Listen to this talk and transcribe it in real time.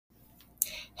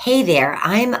Hey there,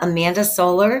 I'm Amanda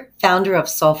Solar, founder of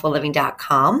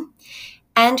soulfulliving.com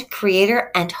and creator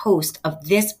and host of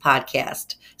this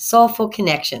podcast, Soulful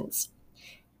Connections.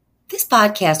 This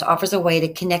podcast offers a way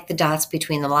to connect the dots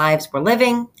between the lives we're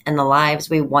living and the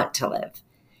lives we want to live.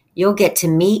 You'll get to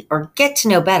meet or get to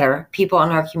know better people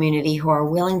in our community who are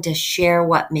willing to share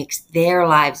what makes their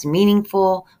lives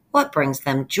meaningful, what brings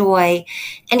them joy,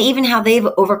 and even how they've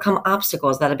overcome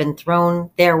obstacles that have been thrown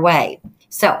their way.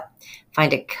 So,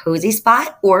 find a cozy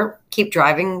spot or keep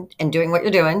driving and doing what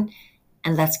you're doing,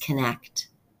 and let's connect.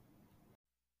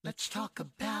 Let's talk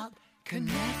about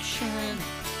connection.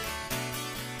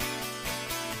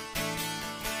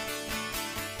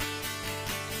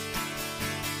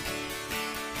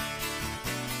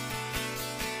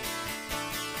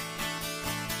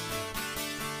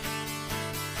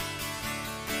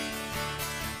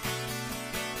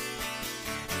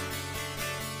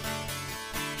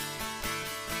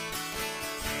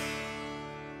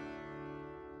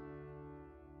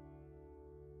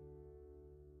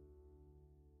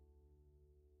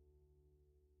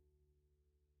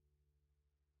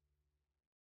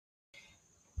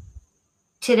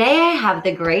 Today, I have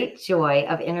the great joy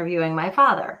of interviewing my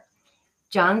father.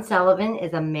 John Sullivan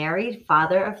is a married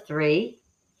father of three.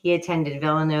 He attended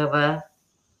Villanova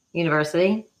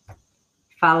University,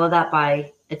 followed that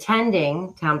by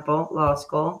attending Temple Law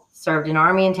School, served in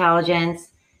Army intelligence,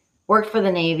 worked for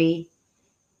the Navy.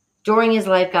 During his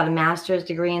life, got a master's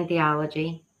degree in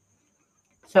theology.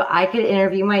 So I could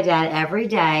interview my dad every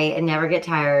day and never get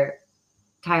tired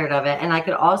of it. And I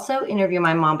could also interview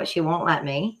my mom, but she won't let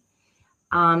me.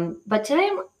 But today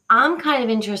I'm kind of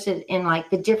interested in like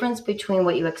the difference between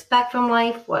what you expect from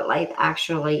life, what life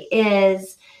actually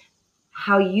is,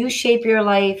 how you shape your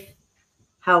life,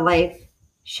 how life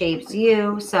shapes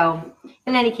you. So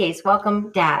in any case,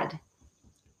 welcome, Dad.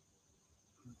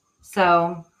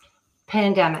 So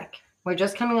pandemic, we're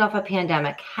just coming off a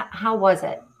pandemic. How was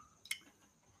it?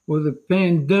 Well, the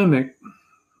pandemic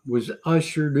was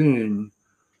ushered in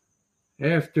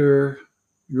after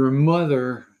your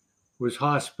mother was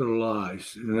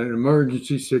hospitalized in an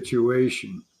emergency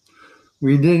situation.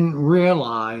 We didn't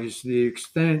realize the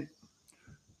extent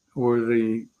or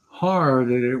the horror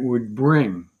that it would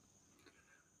bring.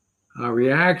 Our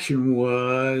reaction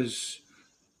was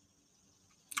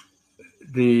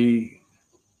the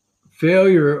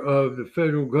failure of the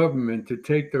federal government to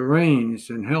take the reins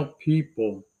and help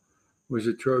people was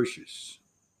atrocious.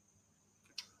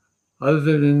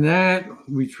 Other than that,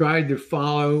 we tried to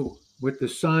follow what the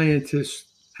scientists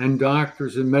and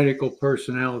doctors and medical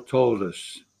personnel told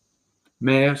us.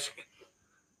 Mask.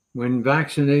 When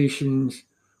vaccinations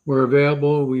were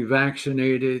available, we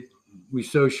vaccinated, we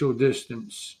social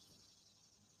distance.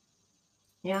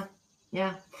 Yeah.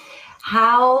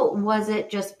 How was it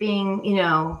just being,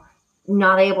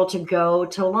 not able to go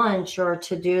to lunch or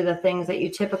to do the things that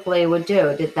you typically would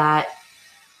do? Did that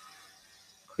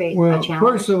create a challenge?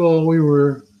 First of all, we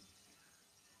were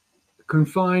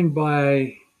confined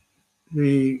by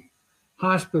the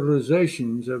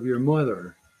hospitalizations of your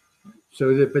mother.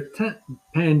 So the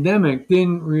pandemic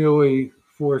didn't really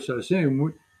force us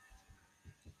in.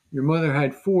 Your mother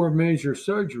had 4 major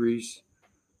surgeries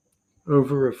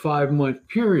over a 5-month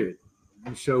period.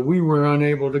 And so we were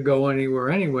unable to go anywhere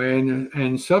anyway.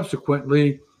 And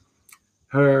subsequently,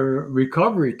 her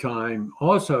recovery time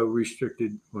also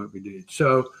restricted what we did.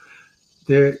 So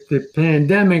the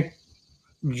pandemic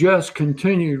just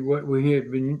continued what we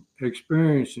had been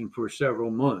experiencing for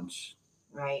several months.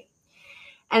 Right.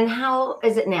 And how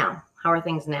is it now? How are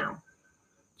things now?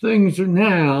 Things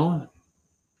now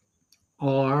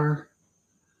are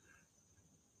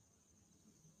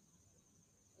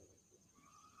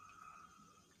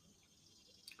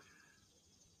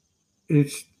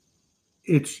it's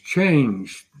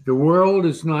changed. The world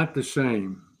is not the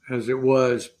same as it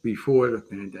was before the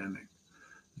pandemic.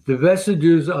 The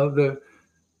vestiges of the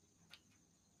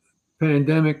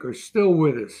pandemic are still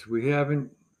with us. We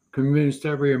haven't convinced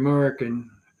every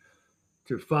American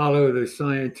to follow the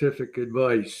scientific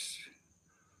advice.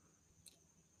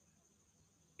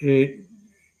 It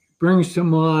brings to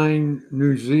mind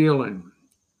New Zealand.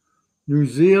 New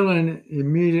Zealand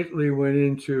immediately went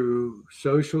into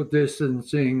social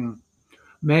distancing,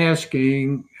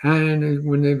 masking, and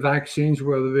when the vaccines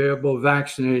were available,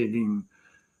 vaccinating.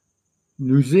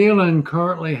 New Zealand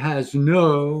currently has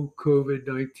no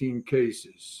COVID-19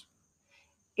 cases.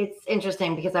 It's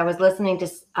interesting because I was listening to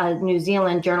a New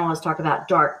Zealand journalist talk about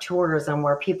dark tourism,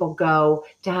 where people go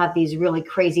to have these really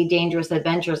crazy, dangerous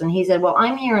adventures. And he said, well,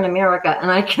 I'm here in America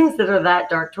and I consider that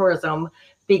dark tourism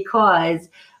because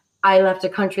I left a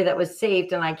country that was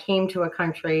saved and I came to a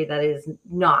country that is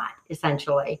not,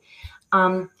 essentially.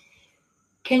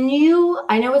 Can you,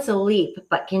 I know it's a leap,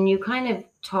 but can you kind of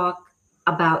talk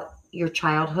about your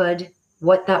childhood,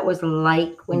 what that was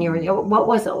like when you were, what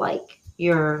was it like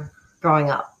your growing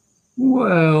up?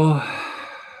 Well,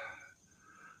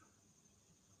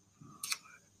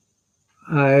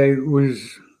 I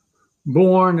was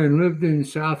born and lived in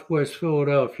Southwest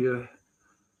Philadelphia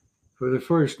for the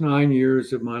first 9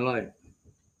 years of my life.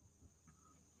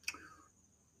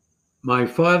 My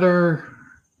father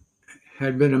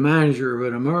had been a manager of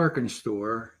an American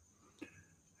store,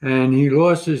 and he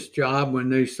lost his job when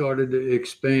they started to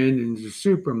expand into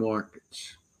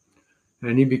supermarkets,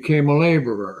 and he became a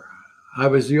laborer. I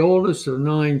was the oldest of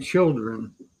 9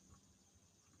 children,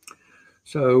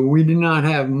 so we did not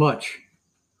have much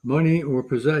money or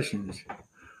possessions,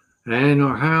 and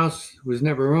our house was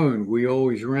never owned. We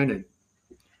always rented.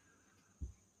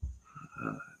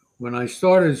 When I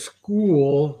started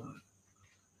school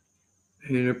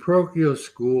in a parochial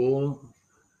school,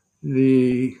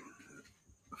 the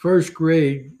first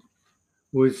grade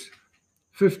was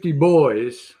 50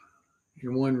 boys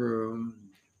in one room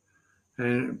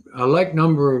and a like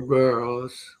number of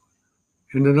girls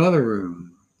in another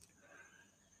room.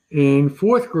 In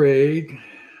fourth grade,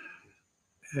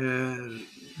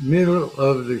 middle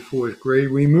of the fourth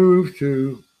grade, we moved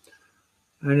to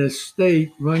an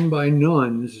estate run by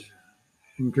nuns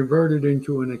and converted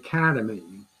into an academy.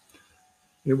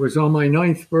 It was on my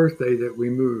 9th birthday that we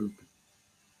moved.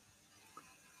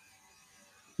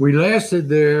 We lasted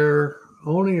there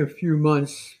only a few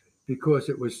months because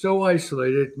it was so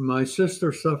isolated. My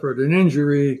sister suffered an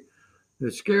injury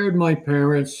that scared my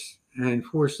parents and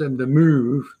forced them to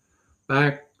move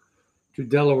back to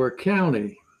Delaware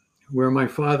County, where my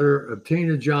father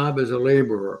obtained a job as a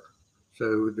laborer.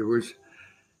 So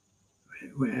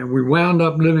and we wound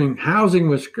up housing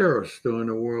was scarce during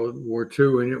the World War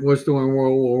II, and it was during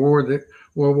World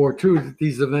War II that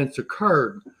these events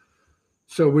occurred.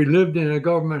 So we lived in a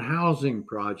government housing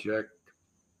project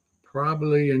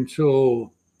probably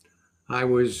until I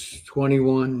was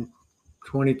 21,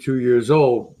 22 years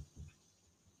old.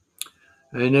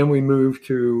 And then we moved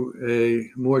to a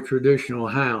more traditional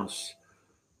house.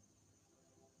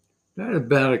 That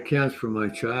about accounts for my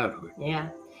childhood. Yeah.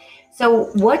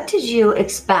 So what did you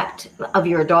expect of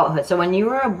your adulthood? So when you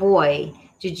were a boy,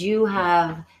 did you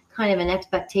have kind of an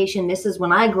expectation, this is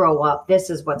when I grow up, this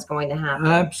is what's going to happen?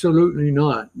 Absolutely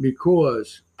not,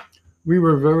 because we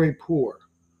were very poor.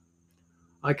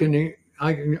 I can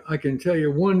tell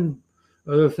you one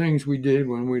of the things we did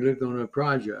when we lived on a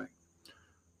project.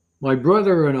 My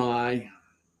brother and I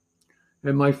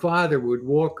and my father would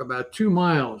walk about 2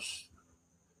 miles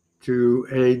to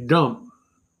a dump,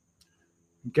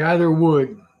 gather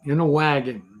wood in a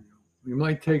wagon. We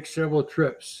might take several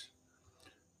trips.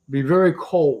 Be very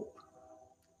cold.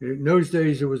 In those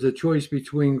days, it was a choice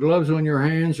between gloves on your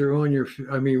hands or on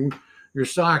your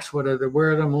socks, whether to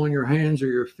wear them on your hands or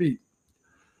your feet.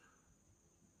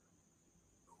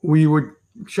 We would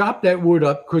chop that wood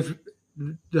up because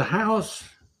the house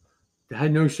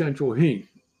had no central heat.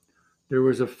 There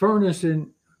was a furnace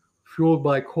fueled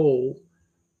by coal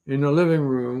in the living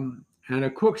room and a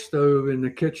cook stove in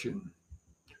the kitchen,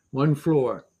 one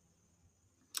floor.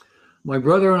 My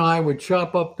brother and I would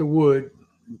chop up the wood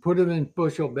and put it in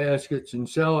bushel baskets and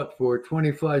sell it for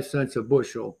 25 cents a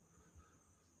bushel,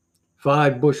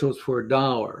 5 bushels for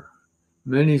 $1.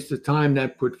 Many's the time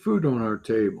that put food on our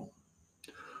table.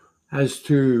 As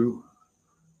to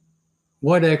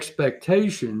what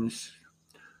expectations,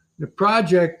 the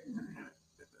project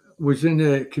was in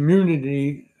a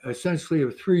community essentially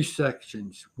of 3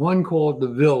 sections, one called the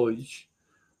Village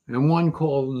and one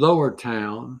called Lower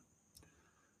Town,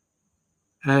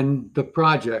 and the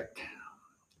project.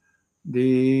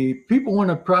 The people on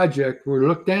the project were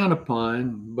looked down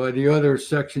upon by the other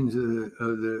sections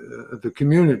of the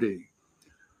community.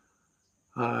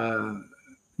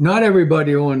 Not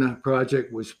everybody on the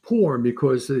project was poor,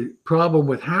 because the problem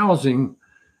with housing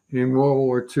in World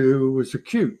War II was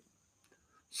acute.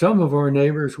 Some of our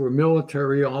neighbors were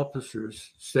military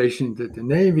officers stationed at the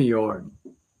Navy Yard.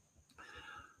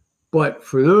 But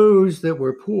for those that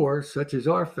were poor, such as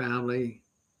our family,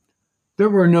 there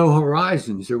were no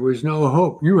horizons. There was no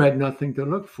hope. You had nothing to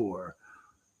look for.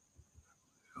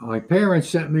 My parents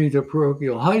sent me to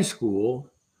parochial high school.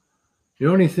 The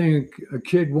only thing a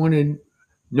kid wanted,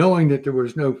 knowing that there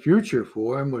was no future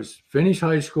for him, was finish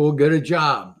high school, get a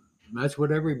job. And that's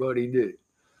what everybody did.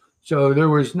 So there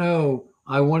was no,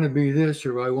 I want to be this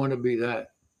or I want to be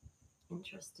that.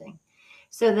 Interesting.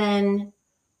 So then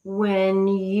when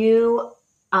you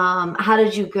How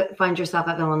did you find yourself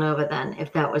at Villanova then,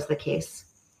 if that was the case?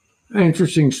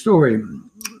 Interesting story.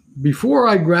 Before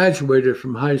I graduated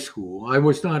from high school, I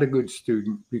was not a good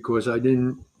student because I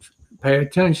didn't pay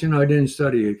attention. I didn't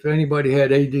study. If anybody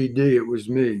had ADD, it was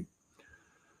me.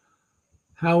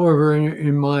 However,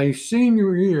 in my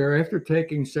senior year, after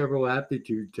taking several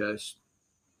aptitude tests,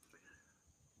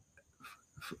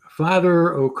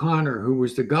 Father O'Connor, who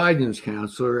was the guidance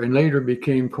counselor and later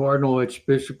became Cardinal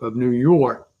Archbishop of New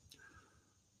York,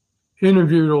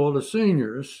 interviewed all the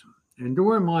seniors. And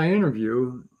during my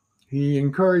interview, he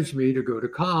encouraged me to go to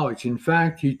college. In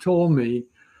fact, he told me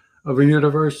of a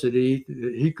university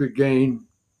that he could gain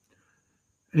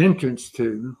entrance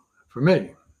to for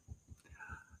me.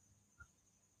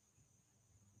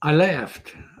 I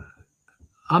laughed.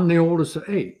 I'm the oldest of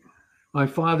 8. My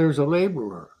father's a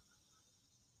laborer.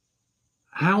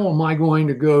 How am I going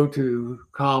to go to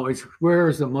college? Where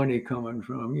is the money coming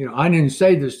from? I didn't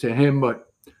say this to him,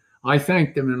 but I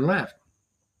thanked him and left.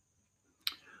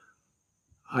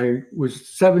 I was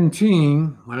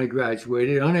 17 when I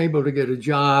graduated, unable to get a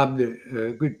job,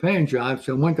 a good paying job,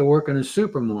 so I went to work in a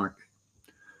supermarket.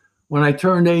 When I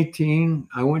turned 18,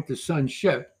 I went to Sun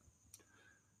Ship.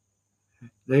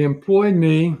 They employed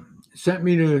me, sent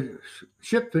me to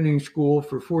ship fitting school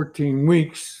for 14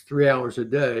 weeks, 3 hours a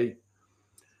day,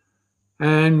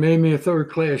 and made me a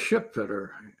third-class ship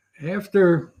fitter.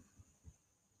 After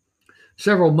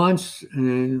several months,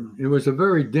 and it was a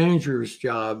very dangerous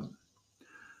job,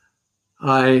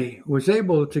 I was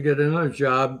able to get another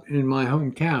job in my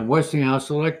hometown, Westinghouse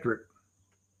Electric,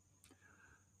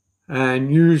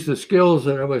 and use the skills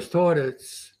that I was taught at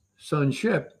Sun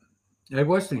Ship at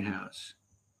Westinghouse.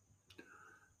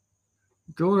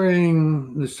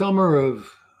 During the summer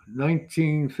of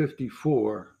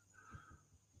 1954,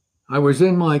 I was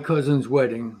in my cousin's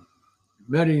wedding,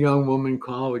 met a young woman,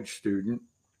 college student,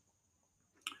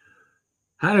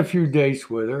 had a few dates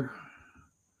with her.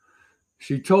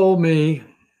 She told me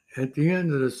at the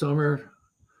end of the summer,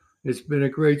 "It's been a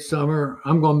great summer.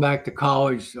 I'm going back to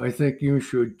college. I think you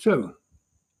should too."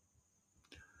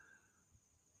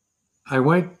 I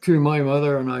went to my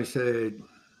mother and I said,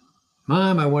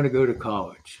 "Mom, I want to go to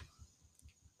college."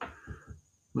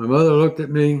 My mother looked at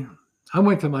me. I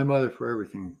went to my mother for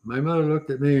everything. My mother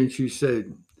looked at me and she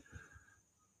said,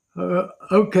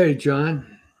 "Okay,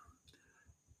 John."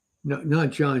 No, not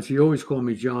John. She always called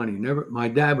me Johnny. Never. My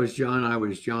dad was John. I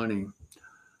was Johnny.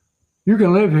 "You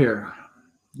can live here.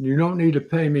 You don't need to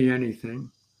pay me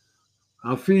anything.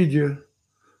 I'll feed you,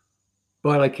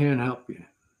 but I can't help you."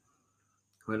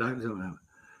 And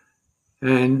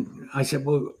I said,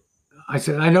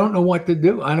 I don't know what to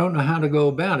do. I don't know how to go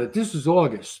about it. This is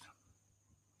August.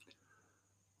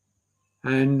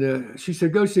 And she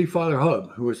said, "Go see Father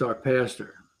Hub, who was our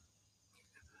pastor."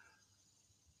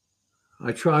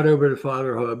 I trot over to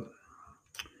Father Hub,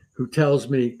 who tells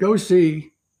me, "Go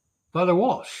see Father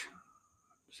Walsh."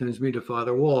 Sends me to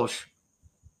Father Walsh.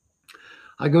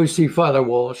 I go see Father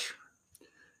Walsh.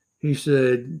 He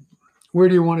said, "Where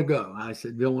do you want to go?" I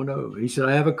said, "Villanova." He said,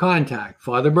 "I have a contact,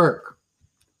 Father Burke."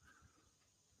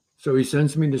 So he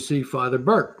sends me to see Father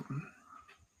Burke.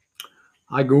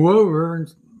 I go over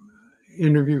and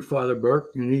interview Father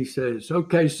Burke, and he says,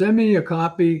 "Okay, send me a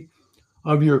copy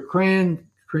of your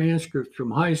transcript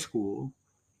from high school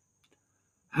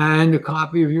and a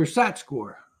copy of your SAT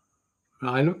score." And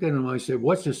I looked at him, I said,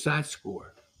 "What's a SAT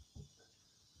score?"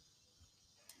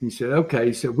 He said, "Okay."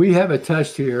 He said, "We have a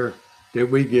test here that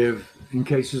we give in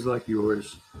cases like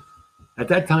yours." At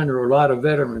that time, there were a lot of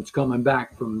veterans coming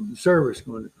back from the service.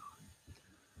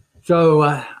 So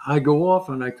I go off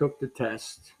and I took the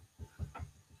test.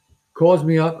 Calls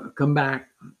me up, come back,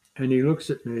 and he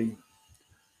looks at me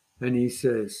and he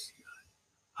says,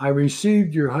 "I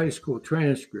received your high school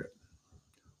transcript.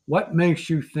 What makes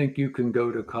you think you can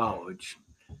go to college?"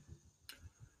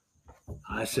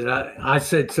 I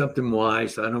said something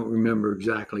wise. I don't remember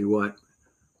exactly what.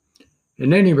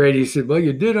 At any rate, he said, "Well,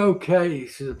 you did okay." He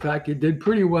says, "In fact, you did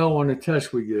pretty well on the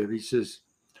test we give." He says,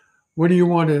 what do you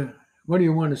want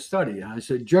to study?" I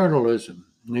said, "Journalism."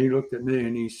 And he looked at me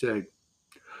and he said,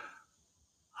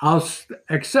 "I'll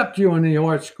accept you in the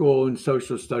art school and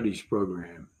social studies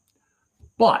program,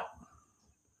 but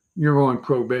you're on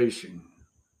probation.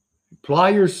 Apply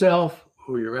yourself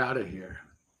or you're out of here."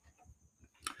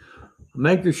 I'll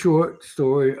make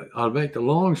the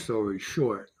long story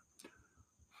short.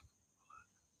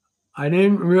 I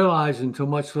didn't realize until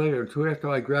much later, until after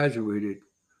I graduated,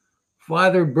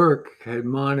 Father Burke had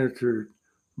monitored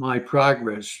my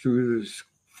progress through this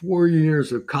 4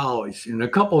 years of college, and a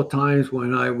couple of times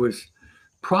when I was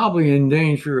probably in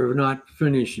danger of not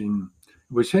finishing,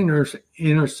 It was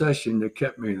intercession that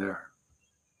kept me there.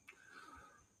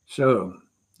 So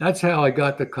that's how I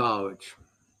got to college.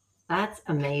 That's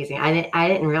amazing. I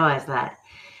didn't realize that.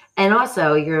 And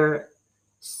also, you're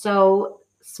so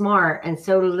smart and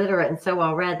so literate and so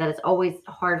well read that it's always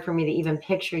hard for me to even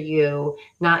picture you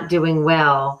not doing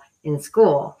well in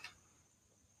school.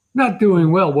 Not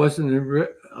doing well wasn't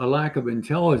a lack of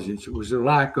intelligence. It was a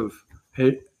lack of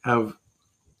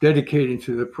dedicating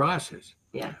to the process.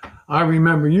 Yeah. I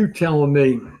remember you telling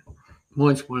me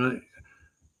once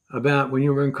about when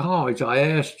you were in college, I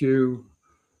asked you,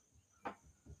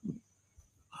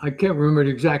 I can't remember the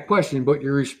exact question, but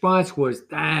your response was,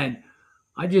 Dad,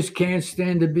 I just can't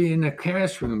stand to be in the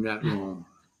classroom that long.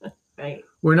 Right.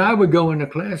 When I would go in the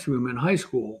classroom in high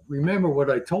school, remember what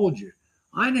I told you.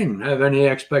 I didn't have any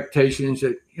expectations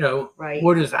that, Right.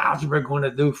 What is algebra going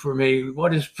to do for me?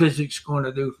 What is physics going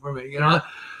to do for me?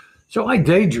 So I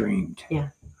daydreamed. Yeah.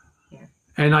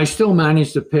 And I still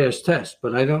managed to pass tests,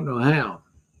 but I don't know how.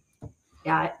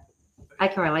 Yeah, I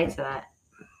can relate to that.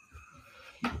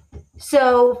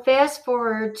 So fast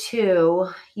forward to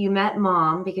you met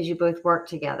Mom because you both worked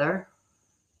together.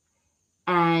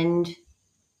 And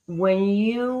when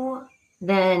you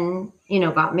then,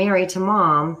 got married to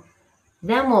Mom,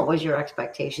 then what was your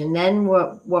expectation? Then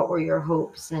what were your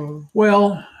hopes? And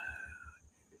well,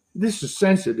 this is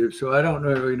sensitive, so I don't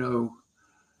really know.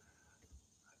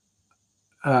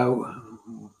 The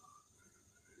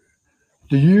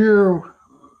year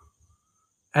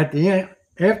at the end,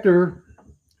 after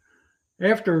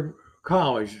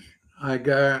college,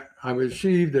 I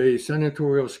received a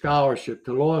senatorial scholarship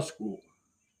to law school.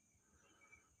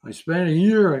 I spent a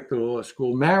year at the law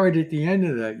school, married at the end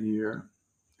of that year,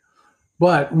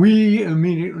 but we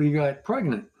immediately got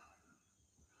pregnant.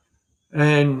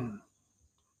 And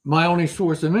my only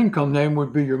source of income then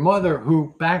would be your mother,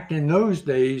 who back in those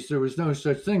days, there was no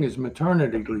such thing as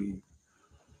maternity leave.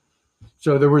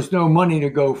 So there was no money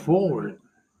to go forward.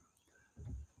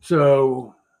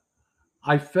 So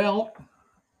I felt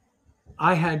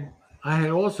I had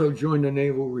also joined the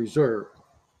Naval Reserve.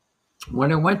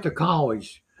 When I went to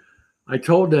college, I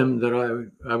told them that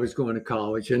I was going to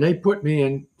college, and they put me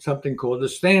in something called the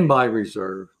Standby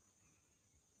Reserve.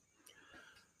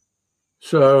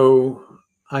 So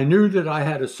I knew that I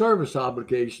had a service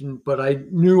obligation, but I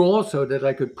knew also that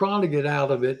I could probably get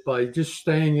out of it by just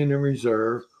staying in the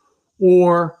reserve,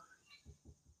 or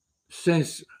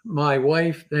since my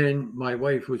wife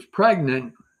was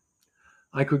pregnant,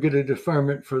 I could get a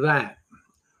deferment for that.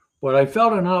 But I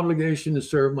felt an obligation to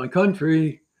serve my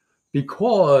country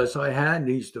because I had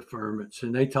these deferments,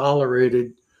 and they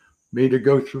tolerated me to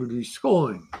go through the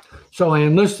schooling. So I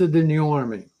enlisted in the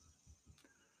Army.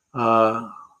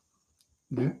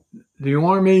 The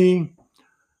Army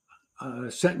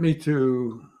sent me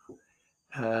to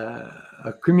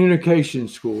a communication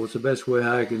school. It's the best way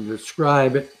I can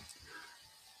describe it.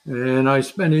 And I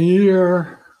spent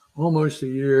almost a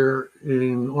year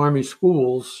in Army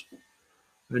schools,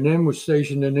 and then was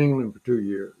stationed in England for 2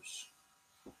 years.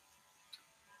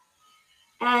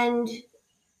 And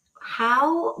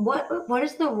what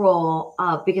is the role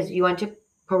of, because you went to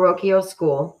parochial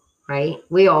school, right?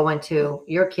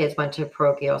 Your kids went to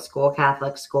parochial school,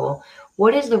 Catholic school.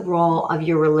 What is the role of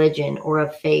your religion or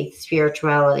of faith,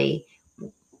 spirituality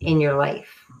in your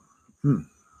life?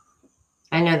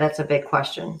 I know that's a big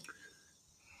question.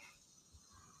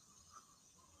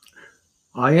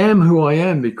 I am who I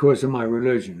am because of my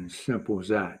religion, as simple as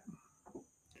that.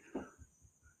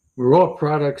 We're all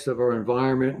products of our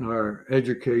environment and our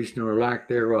education or lack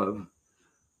thereof,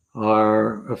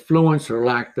 our affluence or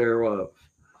lack thereof.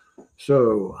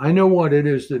 So I know what it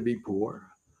is to be poor,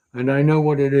 and I know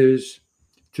what it is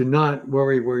to not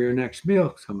worry where your next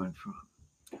meal's coming from.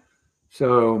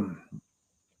 So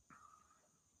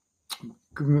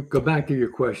go back to your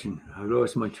question. I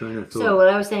lost my train of thought. So what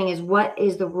I was saying is, what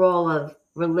is the role of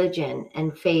religion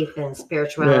and faith and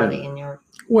spirituality in your...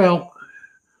 Well,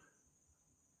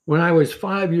 when I was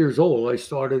 5 years old, I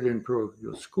started in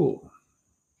parochial school.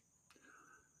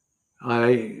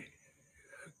 I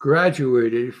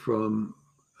graduated from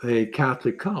a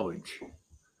Catholic college.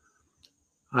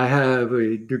 I have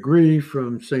a degree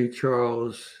from St.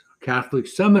 Charles Catholic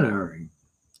Seminary.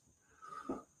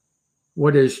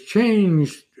 What has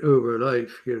changed over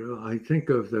life, I think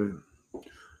of the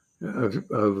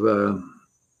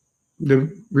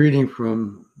reading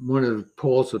from one of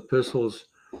Paul's epistles.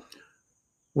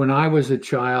 When I was a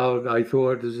child, I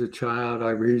thought as a child, I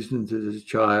reasoned as a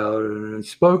child, and I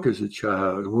spoke as a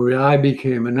child. When I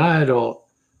became an adult,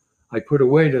 I put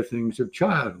away the things of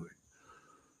childhood.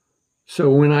 So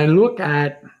when I look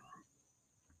at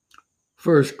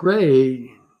first grade,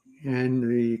 and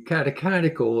the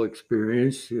catechetical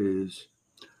experience is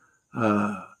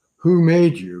who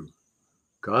made you?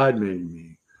 God made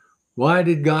me. Why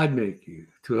did God make you?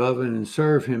 To love and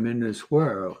serve him in this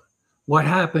world. What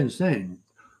happens then?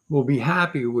 We'll be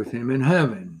happy with him in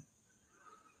heaven.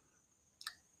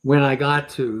 When I got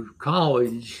to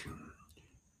college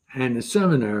and the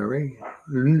seminary,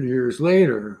 years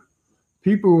later,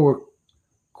 people were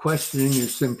questioning the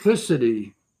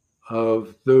simplicity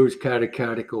of those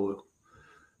catechetical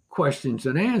questions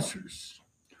and answers.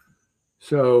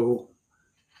 So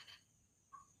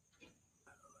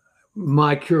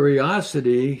my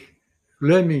curiosity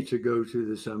led me to go to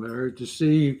the seminary to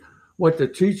see what the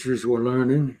teachers were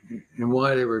learning and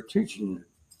why they were teaching it.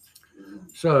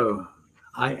 So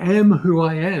I am who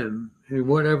I am and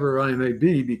whatever I may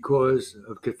be because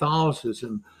of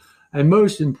Catholicism, and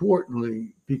most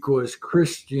importantly, because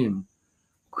Christianity,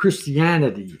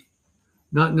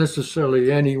 not necessarily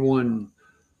any one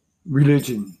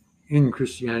religion in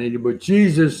Christianity, but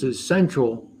Jesus is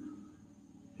central.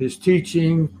 His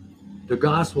teaching, the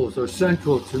Gospels are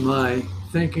central to my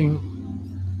thinking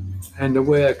and the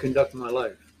way I conduct my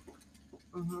life.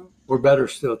 Mm-hmm. Or better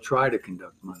still, try to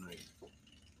conduct my life.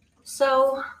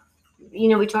 So,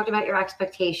 we talked about your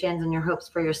expectations and your hopes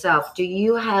for yourself. Do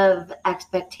you have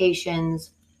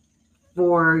expectations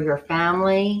for your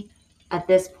family at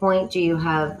this point? Do you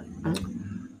have...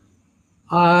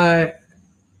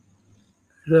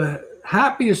 The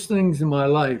happiest things in my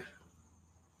life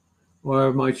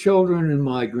are my children and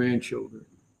my grandchildren,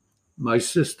 my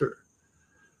sister.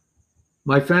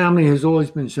 My family has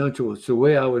always been central. It's the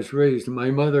way I was raised.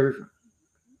 My mother,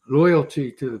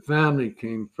 loyalty to the family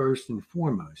came first and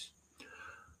foremost.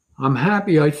 I'm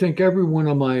happy. I think every one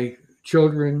of my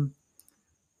children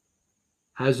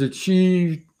has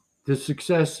achieved the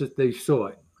success that they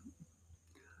sought.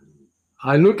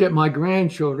 I look at my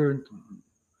grandchildren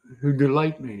who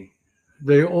delight me.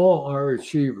 They all are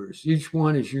achievers. Each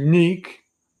one is unique.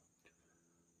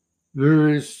 There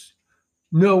is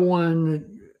no one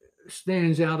that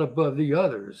stands out above the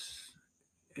others.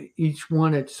 Each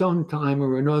one at some time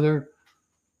or another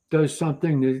does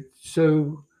something that's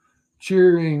so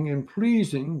cheering and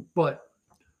pleasing, but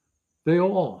they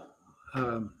all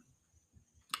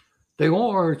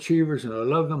are achievers, and I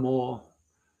love them all.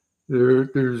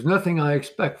 There's nothing I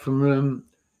expect from them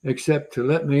except to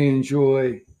let me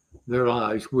enjoy their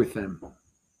lives with them.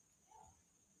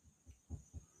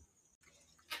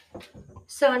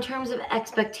 So in terms of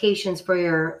expectations for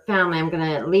your family, I'm going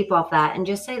to leap off that and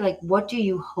just say, what do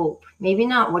you hope? Maybe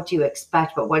not what do you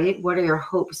expect, but what are your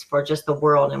hopes for just the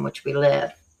world in which we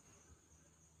live?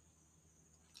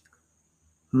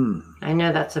 I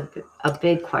know that's a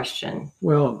big question.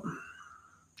 Well,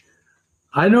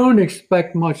 I don't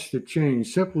expect much to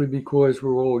change simply because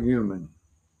we're all human.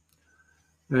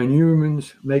 And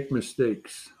humans make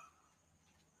mistakes.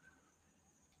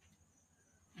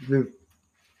 The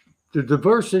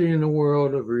diversity in the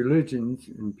world of religions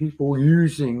and people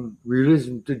using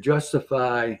religion to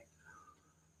justify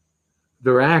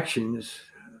their actions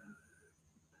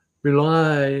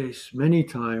belies many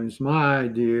times my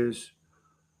ideas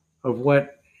of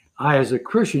what I as a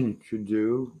Christian should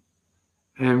do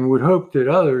and would hope that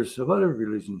others of other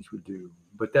religions would do.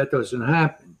 But that doesn't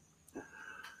happen.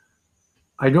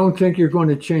 I don't think you're going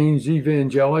to change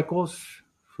evangelicals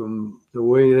from the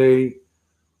way they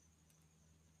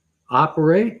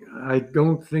operate. I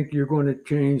don't think you're going to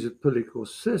change the political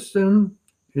system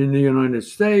in the United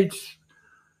States.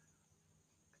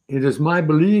 It is my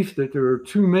belief that there are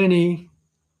too many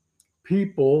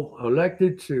people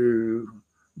elected to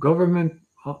government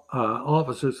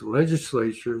offices,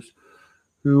 legislatures,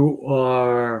 who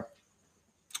are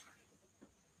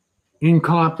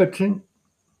incompetent,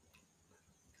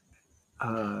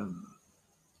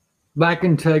 lack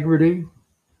integrity.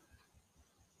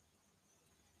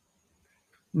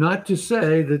 Not to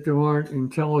say that there aren't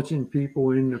intelligent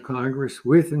people in the Congress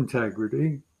with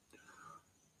integrity,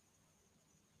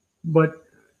 but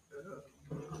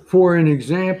for an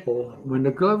example, when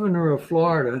the governor of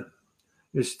Florida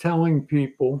is telling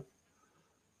people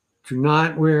to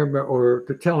not wear, or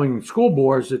to telling school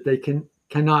boards that they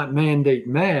cannot mandate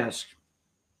masks,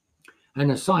 and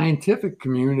the scientific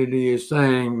community is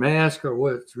saying masks are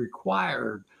what's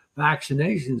required,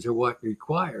 vaccinations are what's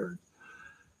required,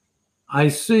 I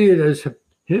see it as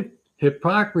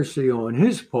hypocrisy on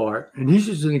his part, and he's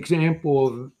just an example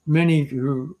of many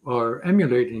who are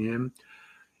emulating him,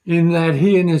 in that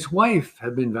he and his wife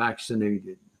have been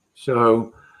vaccinated.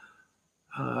 So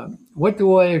what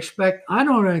do I expect? I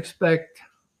don't expect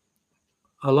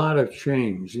a lot of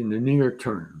change in the near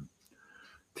term.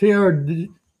 Teilhard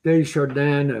de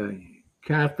Chardin, a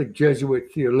Catholic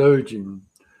Jesuit theologian,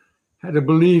 had a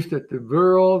belief that the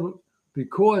world,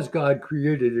 because God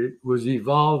created it, was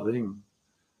evolving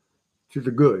to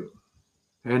the good.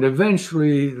 And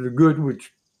eventually the good would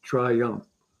triumph.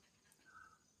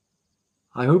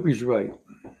 I hope he's right.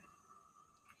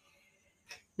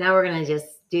 Now we're going to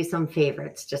just do some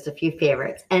favorites, just a few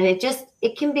favorites. And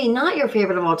it can be not your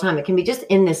favorite of all time. It can be just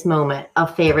in this moment, a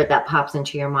favorite that pops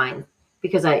into your mind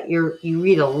because you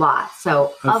read a lot.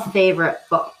 So a favorite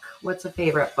book. What's a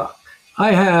favorite book?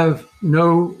 I have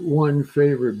no one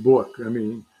favorite book. I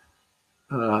mean,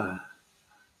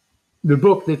 the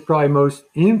book that probably most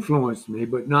influenced me,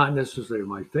 but not necessarily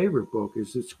my favorite book,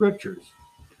 is the Scriptures.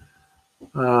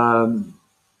 I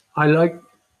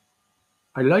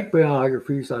like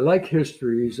biographies. I like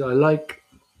histories. I like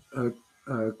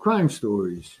crime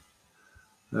stories.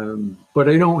 But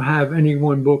I don't have any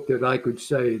one book that I could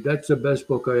say that's the best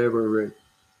book I ever read.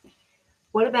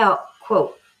 What about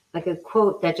quote? Like a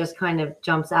quote that just kind of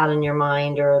jumps out in your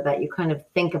mind or that you kind of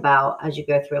think about as you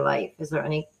go through life. Is there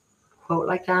any quote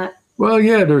like that? Well,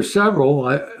 yeah, there's several.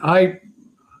 I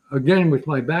again, with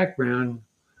my background,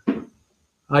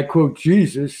 I quote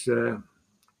Jesus,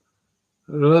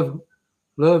 love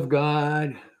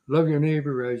God, love your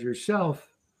neighbor as yourself.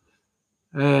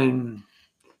 And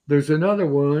there's another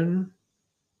one,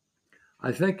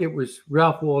 I think it was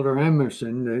Ralph Waldo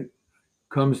Emerson that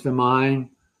comes to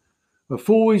mind. A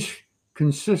foolish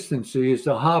consistency is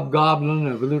the hobgoblin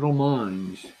of little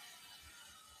minds.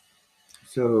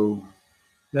 So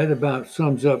that about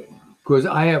sums up, because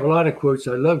I have a lot of quotes.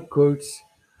 I love quotes.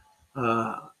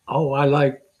 I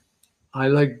like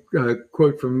a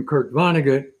quote from Kurt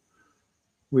Vonnegut.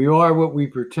 We are what we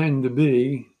pretend to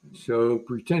be. So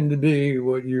pretend to be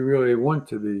what you really want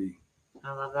to be.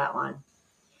 I love that one.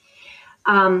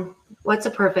 What's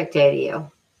a perfect day to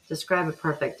you? Describe a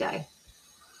perfect day.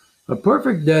 A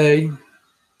perfect day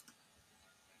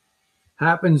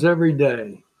happens every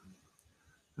day.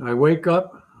 I wake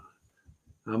up,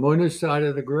 I'm on this side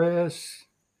of the grass,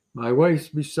 my wife's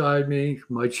beside me,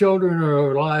 my children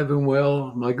are alive and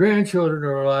well, my grandchildren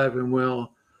are alive and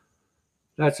well.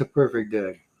 That's a perfect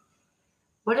day.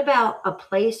 What about a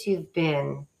place you've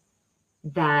been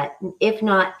that, if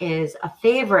not is a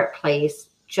favorite place,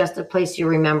 just a place you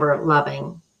remember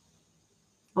loving,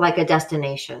 like a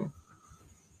destination?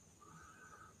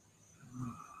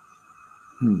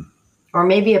 Or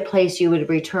maybe a place you would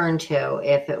return to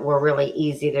if it were really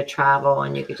easy to travel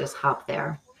and you could just hop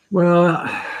there. Well,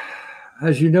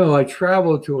 as you know, I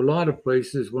traveled to a lot of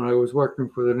places when I was working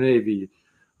for the Navy.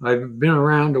 I've been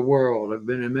around the world. I've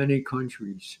been in many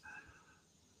countries.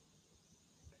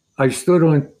 I stood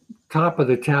on top of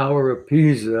the Tower of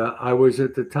Pisa. I was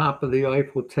at the top of the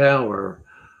Eiffel Tower.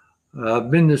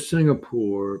 I've been to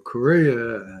Singapore,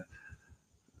 Korea,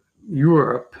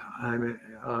 Europe. I mean,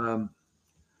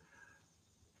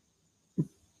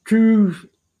 two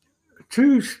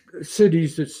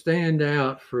cities that stand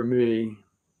out for me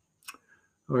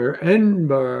are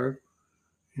Edinburgh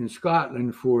in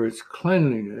Scotland for its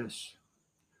cleanliness,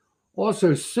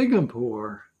 also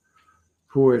Singapore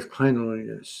for its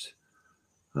cleanliness.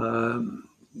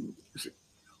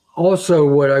 Also,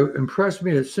 what impressed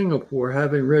me at Singapore,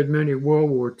 having read many World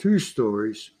War II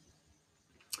stories,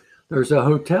 there's a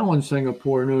hotel in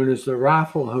Singapore known as the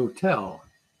Raffles Hotel.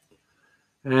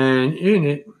 And in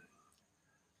it,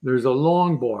 there's a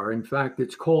long bar. In fact,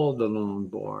 it's called the Long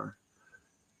Bar,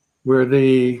 where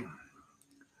the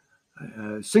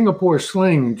Singapore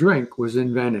Sling drink was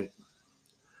invented.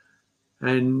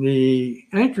 And the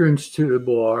entrance to the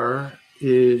bar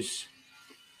is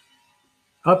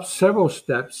up several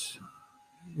steps.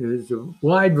 There's a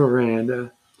wide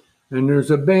veranda, and there's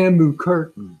a bamboo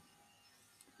curtain.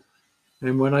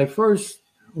 And when I first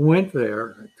went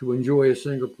there to enjoy a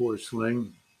Singapore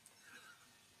Sling,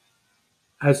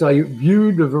 as I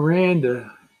viewed the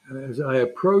veranda, as I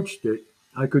approached it,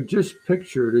 I could just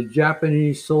picture the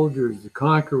Japanese soldiers, the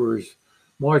conquerors,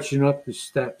 marching up the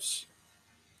steps.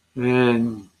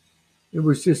 And it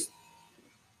was just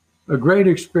a great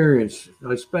experience.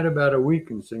 I spent about a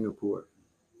week in Singapore.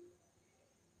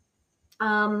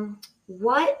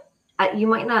 What you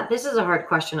might not, this is a hard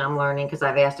question I'm learning because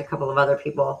I've asked a couple of other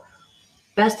people.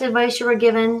 Best advice you were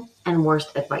given and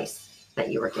worst advice that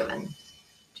you were given.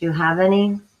 Do you have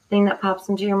anything that pops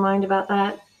into your mind about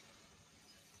that?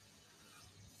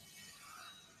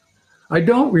 I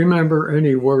don't remember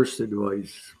any worst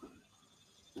advice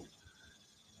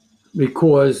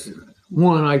because,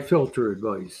 one, I filter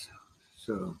advice.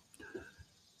 So,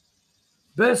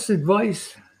 best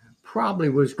advice probably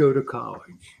was go to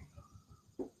college.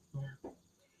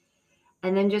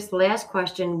 And then just last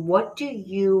question, what do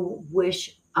you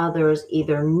wish others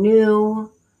either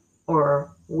knew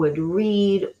or would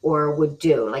read or would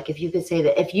do? Like if you could say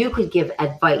that, if you could give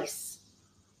advice,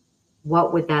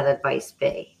 what would that advice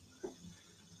be?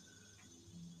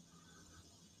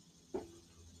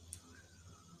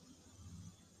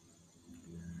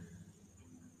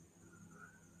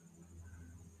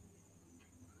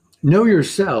 Know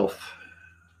yourself.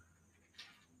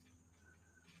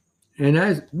 And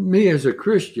as me as a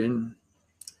Christian,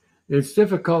 it's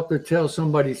difficult to tell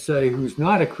somebody, say, who's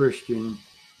not a Christian,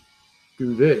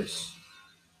 do this.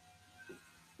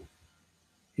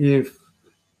 If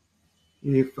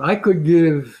I could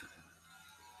give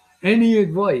any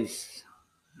advice,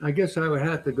 I guess I would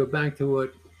have to go back to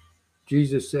what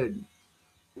Jesus said.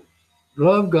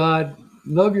 Love God,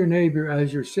 love your neighbor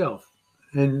as yourself.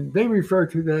 And they refer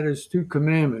to that as 2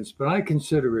 commandments, but I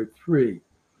consider it 3.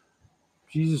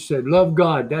 Jesus said, love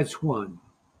God, that's 1.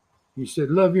 He said,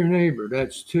 love your neighbor,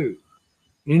 that's 2.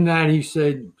 In that he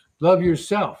said, love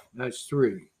yourself, that's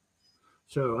 3.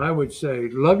 So I would say,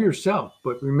 love yourself,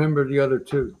 but remember the other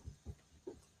 2.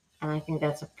 And I think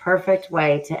that's a perfect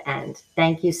way to end.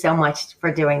 Thank you so much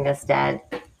for doing this, Dad.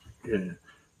 Yeah.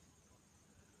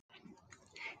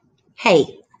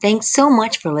 Hey, thanks so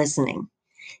much for listening.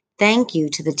 Thank you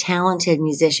to the talented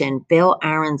musician Bill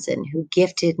Aronson, who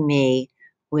gifted me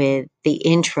with the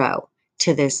intro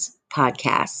to this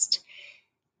podcast.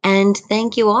 And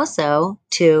thank you also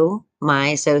to my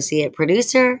associate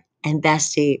producer and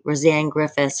bestie, Roseanne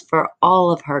Griffiths, for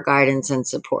all of her guidance and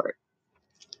support.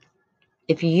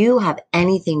 If you have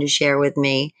anything to share with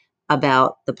me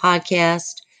about the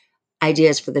podcast,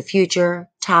 ideas for the future,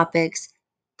 topics,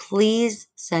 please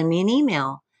send me an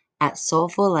email at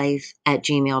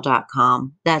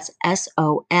soulfullife@gmail.com. That's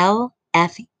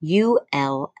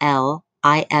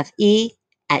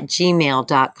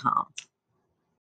SOLFULLIFE@gmail.com.